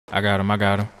I got him. I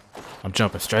got him. I'm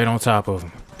jumping straight on top of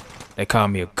him. They call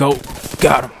me a goat.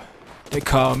 Got him. They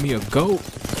call me a goat.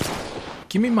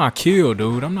 Give me my kill,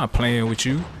 dude. I'm not playing with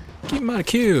you. Give me my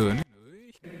kill.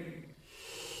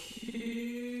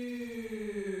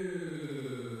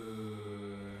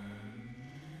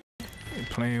 Ain't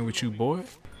playing with you, boy.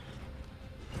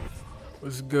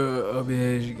 What's good,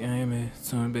 UpEdge Gaming?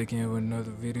 Turn back in with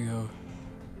another video.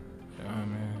 Yeah,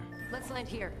 man. Let's land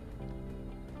here.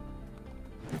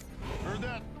 Heard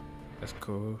that? That's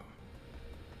cool.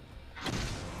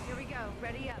 Here we go.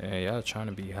 Ready up. Yeah, y'all trying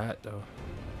to be hot though.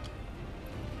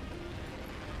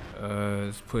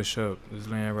 Let's push up. Let's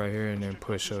land right here and then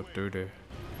push up through there.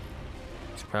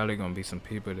 It's probably gonna be some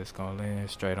people that's gonna land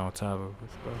straight on top of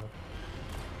us, bro.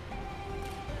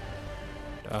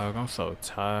 Dog, I'm so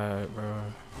tired, bro.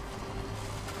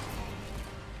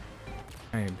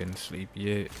 I ain't been asleep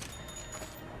yet.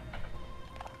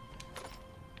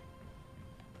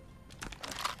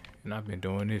 And I've been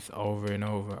doing this over and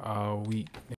over all week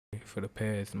for the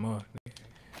past month.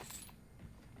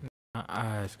 My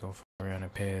eyes gonna fall around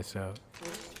and pass out.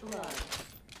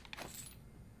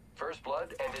 First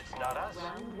blood, and it's not us.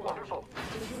 Wonderful.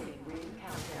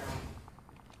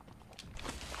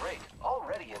 Great.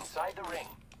 Already inside the ring.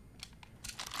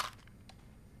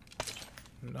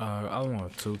 I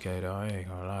want 2K though. I ain't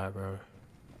gonna lie, bro.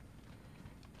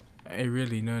 Ain't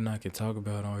really nothing I can talk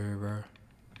about on here, bro.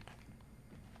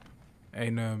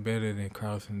 Ain't nothing better than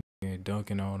crossing and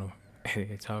dunking on them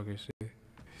and talking shit.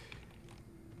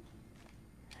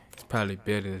 It's probably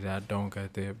better that I don't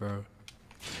got that, bro.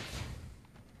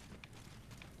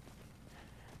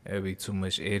 That'd be too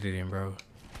much editing, bro.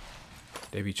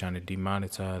 They be trying to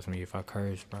demonetize me if I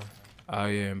curse, bro. Oh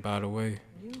yeah, and by the way,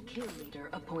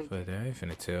 but I ain't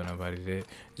finna tell nobody that.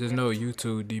 Just know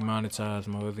YouTube demonetized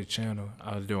my other channel.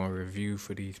 I was doing a review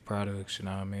for these products, you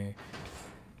know what I mean?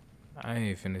 I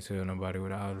ain't finna tell nobody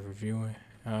what I was reviewing,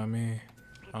 you know what I mean?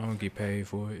 I don't get paid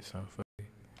for it, so fuck it.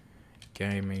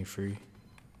 Game ain't free.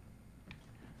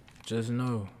 Just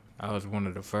know, I was one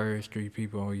of the first 3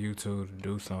 people on YouTube to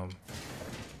do something.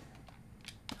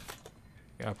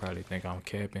 Y'all probably think I'm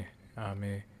capping, you know what I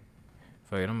mean?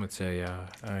 Fuck it, I'm gonna tell y'all,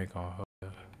 I ain't gonna hold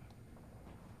y'all.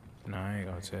 Nah, I ain't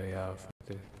gonna tell y'all, fuck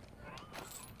this.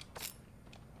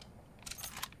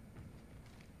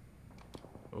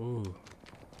 Ooh.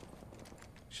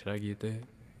 Should I get that?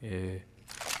 Yeah.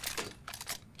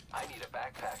 I need a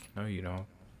backpack. No, you don't.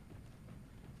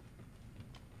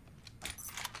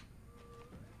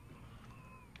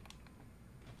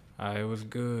 Alright, what's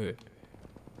good?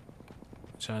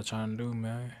 What y'all trying to do,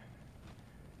 man?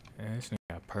 Man, this nigga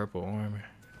got purple armor.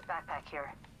 Backpack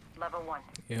here. Level 1.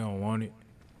 You don't want it.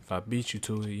 If I beat you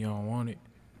to it, you don't want it.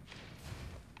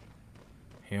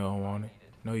 You don't want it.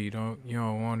 No, you don't. You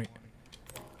don't want it.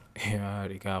 Yeah, I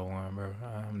already got one, bro.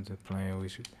 I'm just playing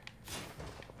with you.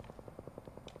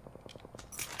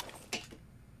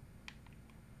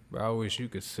 Bro, I wish you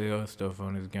could sell stuff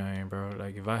on this game, bro.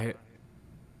 Like, if I had...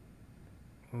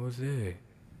 What was that?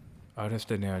 Oh, that's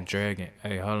the damn dragon.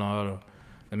 Hey, hold on.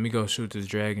 Let me go shoot this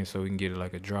dragon so we can get it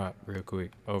like a drop real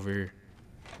quick. Over here.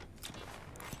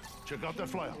 Check out that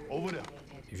flyer. Over there.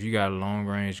 If you got a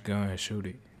long-range gun, shoot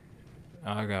it.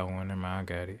 I got one. Never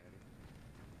mind, I got it.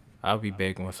 I'll be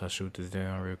back once I shoot this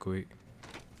down real quick.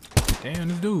 Damn,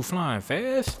 this dude flying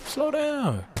fast. Slow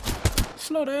down.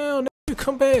 Slow down. Nigga,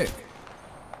 come back.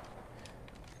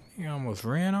 He almost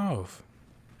ran off.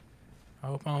 I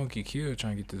hope I don't get killed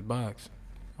trying to get this box.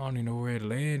 I don't even know where it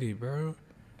landed, bro.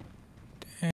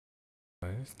 Damn.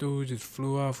 This dude just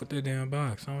flew off with that damn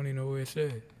box. I don't even know where it's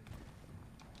at.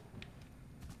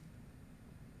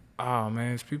 Oh, man,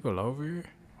 there's people over here.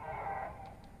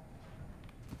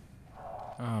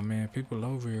 Oh man, people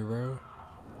over here, bro.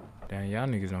 Damn, y'all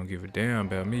niggas don't give a damn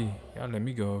about me. Y'all let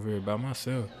me go over here by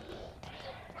myself.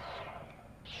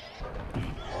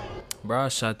 Bro, I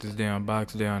shot this damn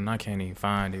box down and I can't even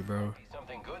find it, bro.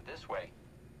 Something good this way.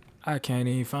 I can't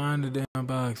even find the damn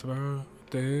box, bro. What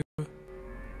the hell?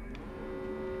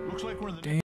 Looks like we're in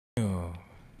the... Damn.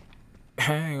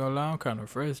 I ain't gonna lie, I'm kinda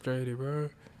frustrated, bro.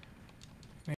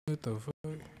 Man, what the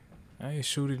fuck? I ain't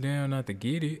shoot it down not to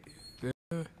get it.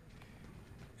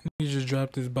 You just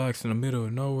dropped this box in the middle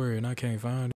of nowhere and I can't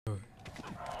find it.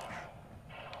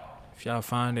 If y'all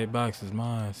find that box, it's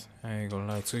mine. I ain't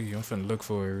gonna lie to you. I'm finna look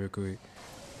for it real quick.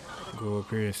 Go up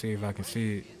here and see if I can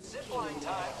see it. Zipline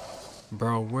time.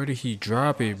 Bro, where did he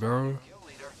drop it, bro?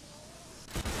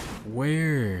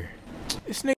 Where?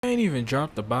 This nigga ain't even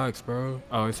dropped the box, bro.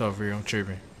 Oh, it's over here. I'm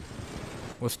tripping.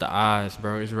 What's the odds,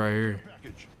 bro? It's right here.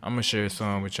 I'm gonna share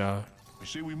some with y'all. I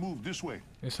say we move this way.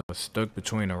 It's stuck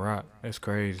between a rock. That's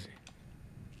crazy.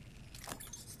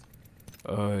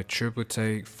 Triple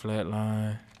take,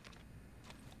 flatline.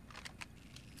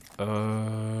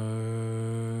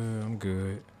 I'm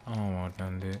good. I don't want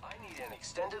none of that. I need an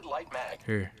extended light mag.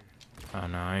 Here. Oh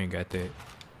no, I ain't got that.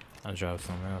 I dropped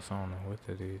something else. I don't know what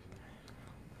that is.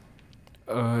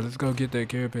 Let's go get that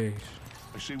care package.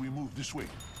 I say we move this way.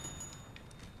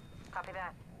 Copy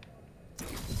that.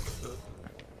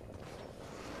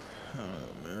 Oh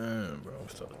man, bro, I'm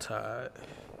so tired.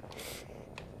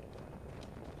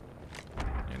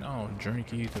 And I don't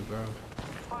drink either, bro.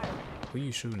 Fire. Who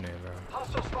you shooting at, bro?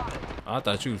 Hostile spotted. I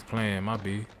thought you was playing, my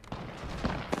B.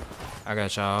 I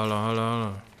got y'all. Hold on, hold on,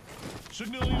 hold on.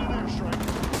 Signaling an airstrike.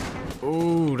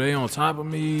 Oh, they on top of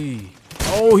me.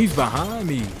 Oh, he's behind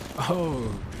me.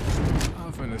 Oh,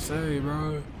 I'm finna say,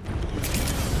 bro.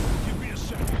 Give me a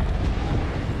second.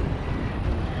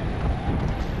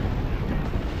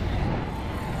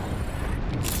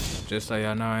 Just so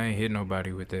y'all know, I ain't hit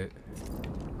nobody with that.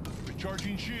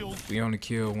 Recharging shield. We only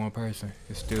killed one person.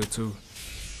 It's still two.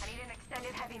 I need an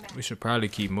extended heavy mag. We should probably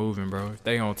keep moving, bro. If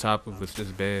they on top of us, this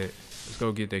bad. Let's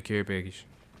go get that care package.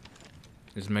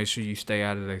 Just make sure you stay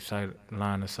out of their sight,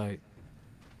 line of sight.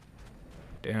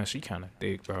 Damn, she kind of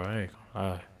thick, bro. I ain't gonna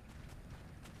lie.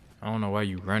 I don't know why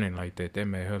you running like that. That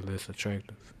made her less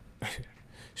attractive.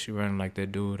 She running like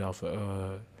that dude off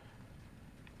of,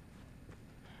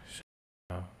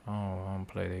 I don't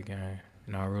play that game.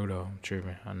 Naruto, I'm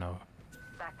tripping, I know.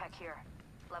 Backpack here.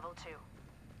 Level 2.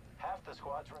 Half the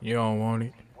squad's You don't want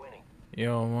it? winning. You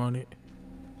don't want it?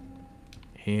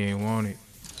 He ain't want it.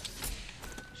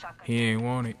 Shotgun. He ain't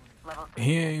want it. Level 3.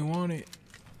 He ain't want it.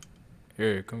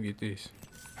 Here, come get this.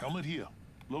 Helmet here.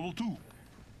 Level 2.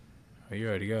 Oh, you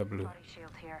already got blue. Body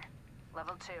shield here.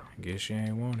 Level 2. I guess you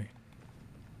ain't want it.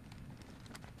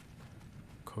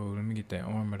 Cool, let me get that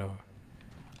armor though.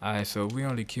 Alright, so we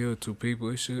only killed 2 people.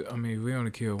 We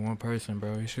only killed 1 person,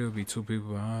 bro. It should be 2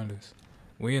 people behind us.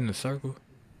 We in the circle?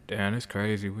 Damn, that's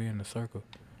crazy. We in the circle.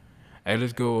 Hey,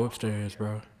 let's go upstairs,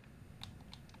 bro.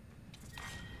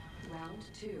 Round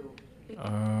 2.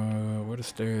 Where the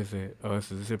stairs at? Oh,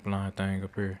 it's a zip line thing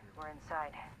up here. We're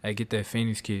inside. Hey, get that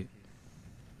Phoenix kit.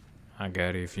 I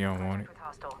got it if you don't want it. With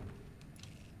hostile.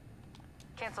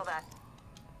 Cancel that.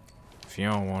 If you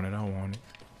don't want it, I want it.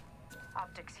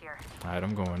 Optics here. Alright,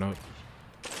 I'm going up.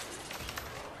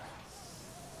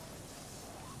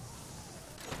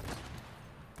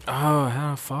 Oh,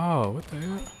 how I fall? What the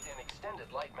hell? An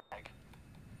extended light mag.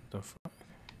 The fuck?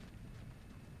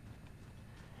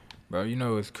 Bro, you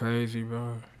know what's crazy,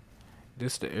 bro?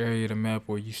 This the area of the map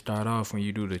where you start off when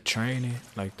you do the training,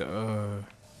 like the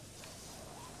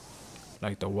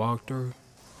walkthrough.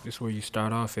 This where you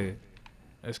start off at.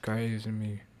 That's crazy to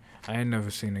me. I ain't never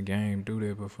seen a game do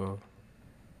that before.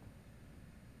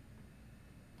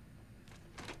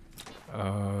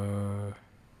 I'm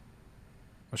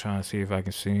trying to see if I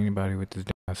can see anybody with this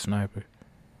damn sniper.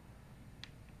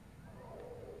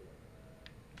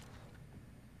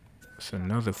 It's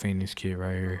another Phoenix kit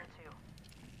right here.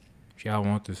 If y'all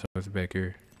want this, it's back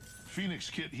here. Phoenix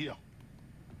kit here.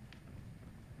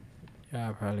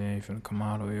 Y'all probably ain't finna come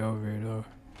all the way over here though.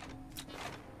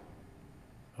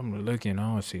 I'm looking,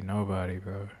 I don't see nobody,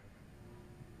 bro.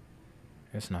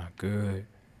 That's not good.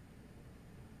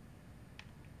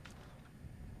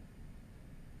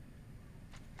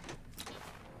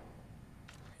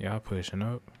 Y'all pushing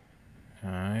up.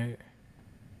 Alright.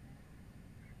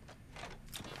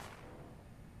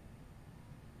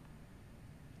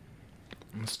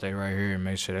 I'm gonna stay right here and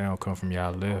make sure they don't come from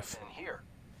y'all left. In here.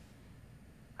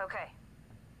 Okay.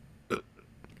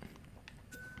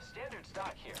 Standard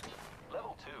stock here.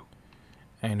 Level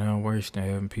 2. Ain't nothing worse than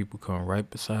having people come right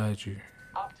beside you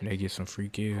and they get some free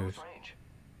kills. Close range.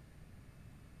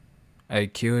 Hey,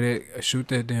 kill that, shoot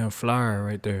that damn flyer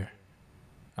right there.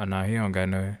 Oh, nah, he don't got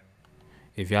nothing.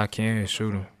 If y'all can,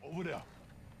 shoot him. Over there.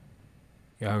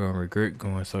 Y'all gonna regret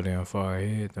going so damn far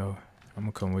ahead, though. I'm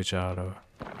gonna come with y'all, though.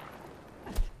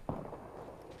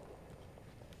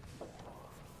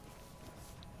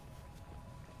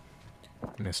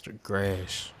 Mr.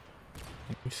 Grash.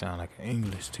 You sound like an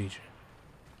English teacher.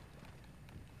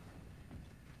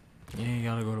 You ain't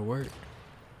gotta go to work.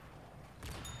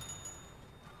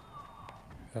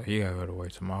 Oh, you gotta go to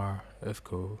work tomorrow. That's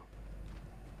cool.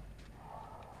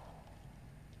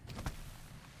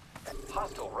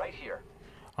 Hostile right here.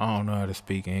 I don't know how to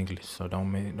speak English, so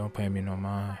don't pay me no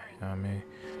mind. You know what I mean?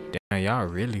 Damn, y'all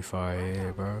really far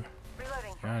ahead, bro.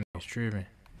 Reloading. Y'all niggas tripping.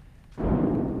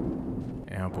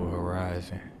 Ample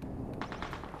Horizon.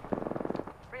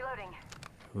 Reloading.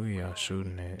 Who y'all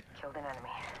shooting at? Killed an enemy.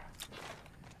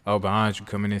 Oh, behind you,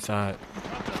 coming inside.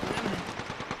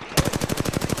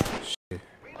 Shit.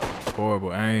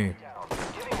 Horrible aim. Down.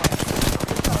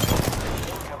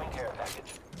 Incoming care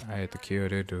package. I had to kill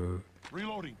that dude.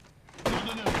 Reloading. Killed an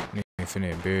enemy. Nigga ain't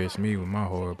finna embarrass me with my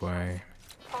horrible aim.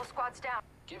 Full squad's down.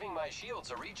 Giving my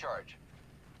shields a recharge.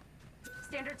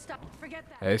 Standard stop. Forget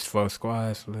that. Hey, it's 4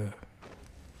 squads left.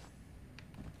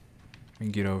 Let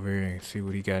me get over here and see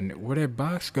what he got. Where that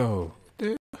box go?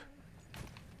 Dude.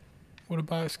 Where the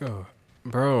box go?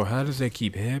 Bro, how does that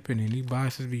keep happening? These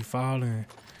boxes be falling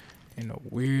in the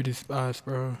weirdest spots,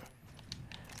 bro.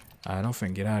 Alright, I'm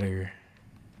finna get out of here.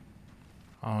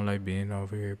 I don't like being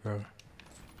over here, bro.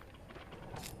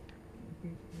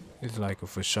 It's like a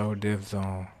for sure death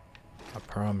zone. I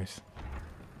promise.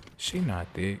 She not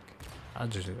thick. I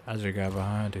just got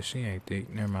behind her. She ain't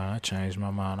thick. Never mind. I changed my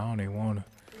mind. I don't even want her.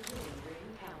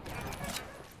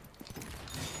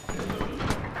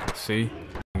 See?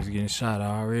 He's getting shot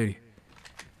already.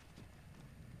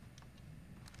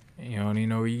 You don't even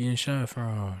know where you getting shot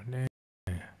from. Damn.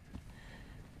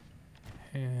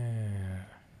 Yeah.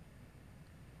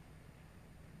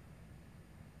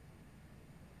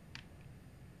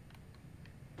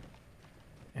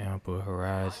 Ample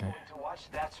Horizon. I'm going to watch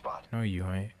that spot. No, you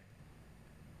ain't.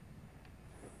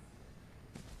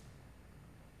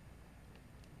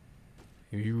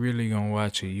 If you really gonna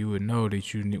watch it, you would know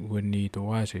that you wouldn't need to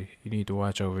watch it. You need to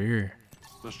watch over here.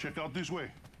 Let's check out this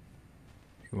way.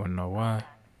 You wanna know why?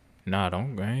 Nah,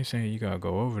 don't. I ain't saying you gotta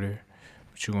go over there.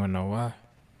 But you wanna know why?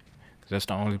 Cause that's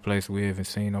the only place we haven't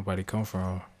seen nobody come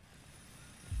from.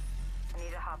 I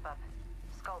need to hop up.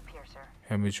 Skull piercer.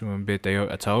 How much you wanna bet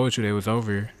I told you they was over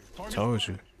here. Told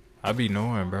you. I be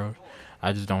knowing, bro.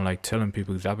 I just don't like telling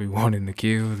people because I be wanting the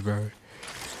kills, bro.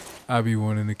 I be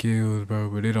wanting the kills, bro,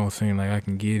 but it don't seem like I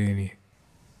can get any.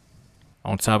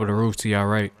 On top of the roof to y'all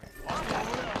right. Opening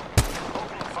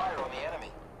fire on the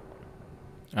enemy.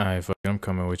 Alright, fuck it, I'm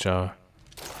coming with y'all.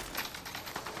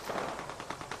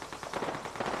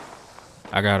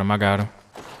 I got him.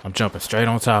 I'm jumping straight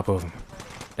on top of him.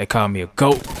 They call me a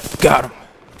goat. Got him.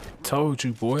 Told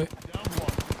you, boy.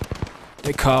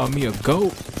 They call me a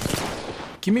goat.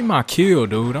 Give me my kill,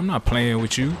 dude. I'm not playing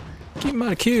with you. Give me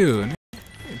my kill. I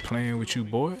ain't playing with you,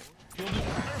 boy.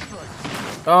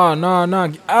 Oh,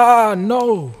 no. Ah,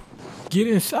 no. Get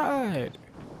inside.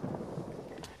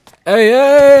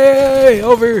 Hey,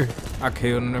 over here. I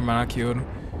killed him. Never mind, I killed him.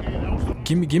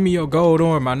 Give me your gold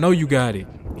arm. I know you got it.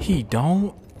 He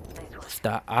don't. It's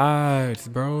the odds,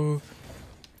 bro.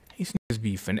 These niggas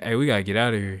be finna. Hey, we gotta get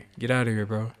out of here. Get out of here,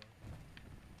 bro.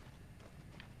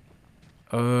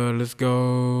 Let's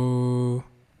go.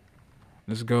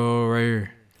 Let's go right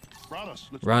here.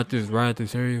 Ride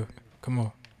this area. Come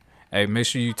on. Hey, make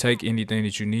sure you take anything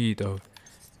that you need, though.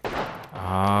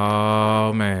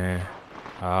 Oh, man.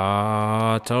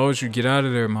 I told you, get out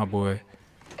of there, my boy.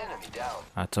 Enemy down.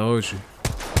 I told you.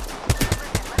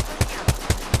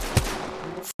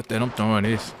 Fuck that, I'm throwing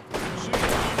this.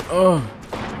 Oh,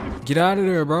 get out of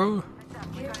there, bro.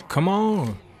 Come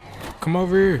on. Come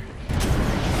over here.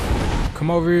 Come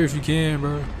over here if you can,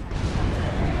 bro.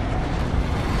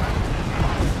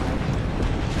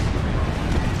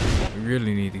 We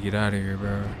really need to get out of here,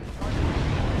 bro.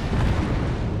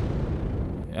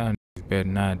 Y'all niggas better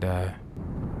not die.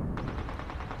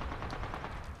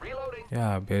 Reloading.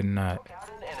 Y'all better not. Took out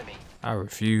an enemy. I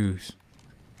refuse.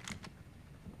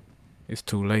 It's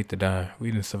too late to die. We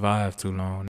done survived too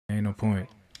long. Ain't no point.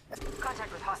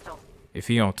 Contact with hostile. If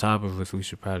he on top of us, we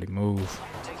should probably move.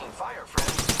 Taking fire, friend.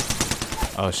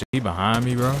 Oh shit, he behind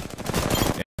me, bro.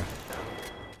 Damn.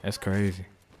 That's crazy.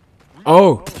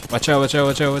 Oh, watch out.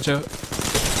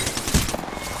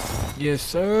 Yes,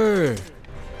 sir.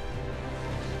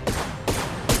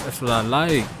 That's what I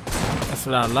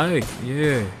like.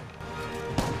 Yeah.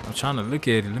 I'm trying to look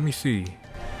at it. Let me see.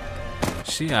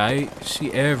 She alright.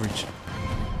 She average.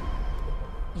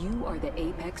 You are the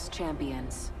Apex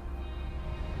champions.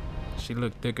 She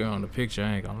look thicker on the picture.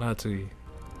 I ain't gonna lie to you.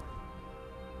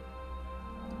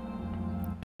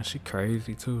 She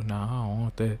crazy too. Nah, I don't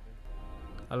want that.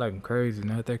 I like them crazy,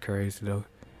 not that crazy though.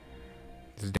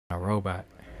 This damn robot.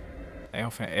 Hey, I'm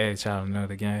finna add y'all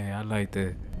another game. I like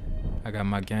that. I got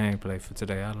my gameplay for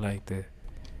today. I like that.